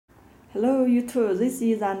Hello YouTube, this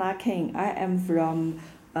is Anna King. I am from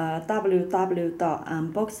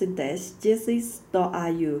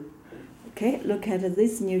www.unboxingjerseys.ru. Okay, look at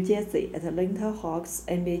this new jersey at Atlanta Hawks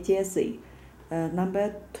NBA jersey,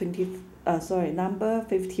 number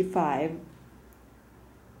 55.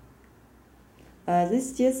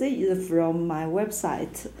 This jersey is from my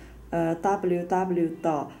website,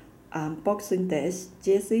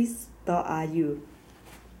 www.unboxingjerseys.ru.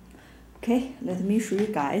 Okay, let me show you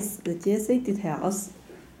guys the jersey details.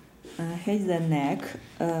 Here's the neck,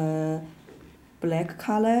 black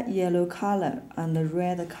color, yellow color, and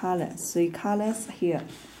red color. 3 colors here.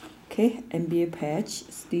 Okay, NBA patch,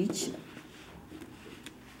 stitch.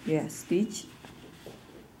 Yeah, stitch.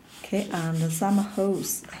 Okay, and some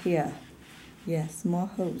holes here. Yeah, small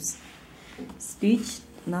holes. Stitch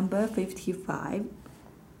number 55.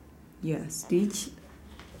 Yeah, stitch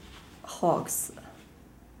Hawks.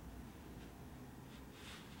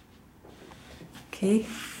 Okay,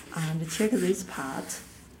 and check this part.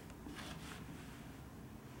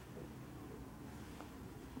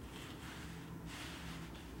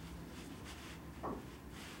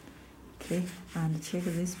 Okay, and check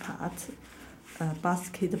this part.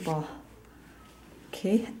 Basketball.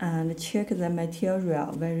 Okay, and check the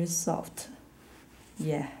material, very soft.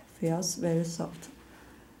 Yeah, feels very soft.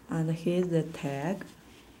 And here's the tag.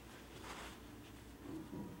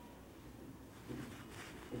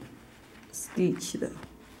 Stitched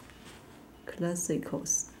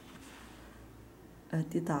classicals.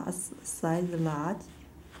 Adidas, size large.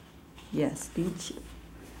 Yeah, stitched.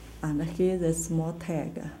 And here's a small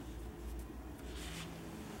tag.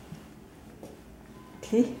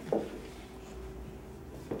 Okay.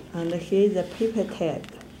 And here's the paper tag.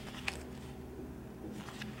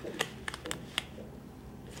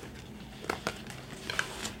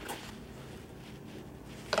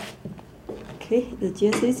 Okay, the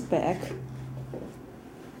jersey's back.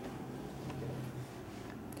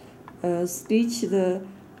 Stitch the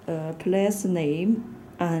player's name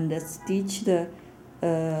and stitch the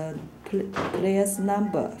player's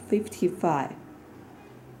number 55.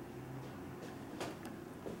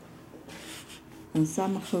 And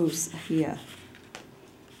some holes here.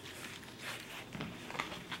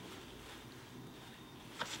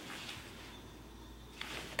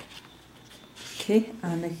 Okay,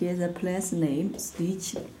 and here's the player's name,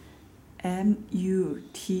 stitch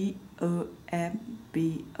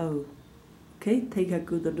Mutombo. Okay, take a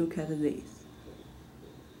good look at this.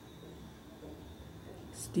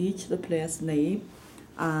 Stitch the player's name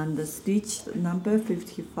and stitch number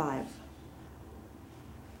 55.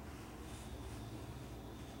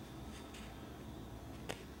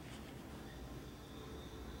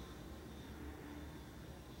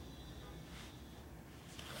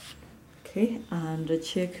 Okay, and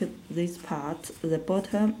check this part. The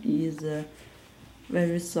bottom is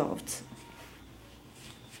very soft.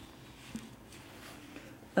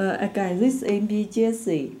 Again, this NBA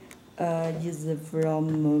jersey is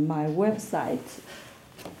from my website,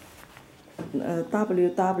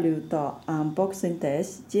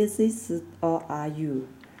 www.unboxingjerseys.ru.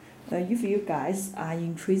 If you guys are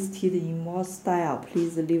interested in more style,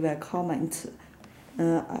 please leave a comment.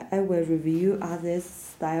 I will review other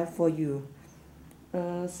style for you.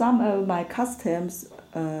 Some of my customers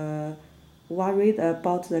worried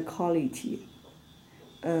about the quality.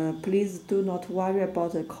 Please do not worry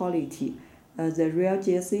about the quality. The real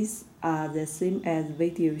jerseys are the same as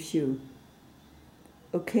video show.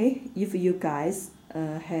 Okay, if you guys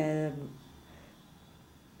have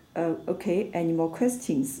any more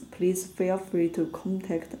questions, please feel free to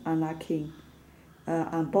contact Anna King.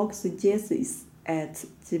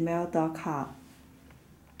 unboxingjerseys@gmail.com.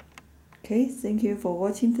 Okay, thank you for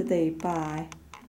watching today. Bye.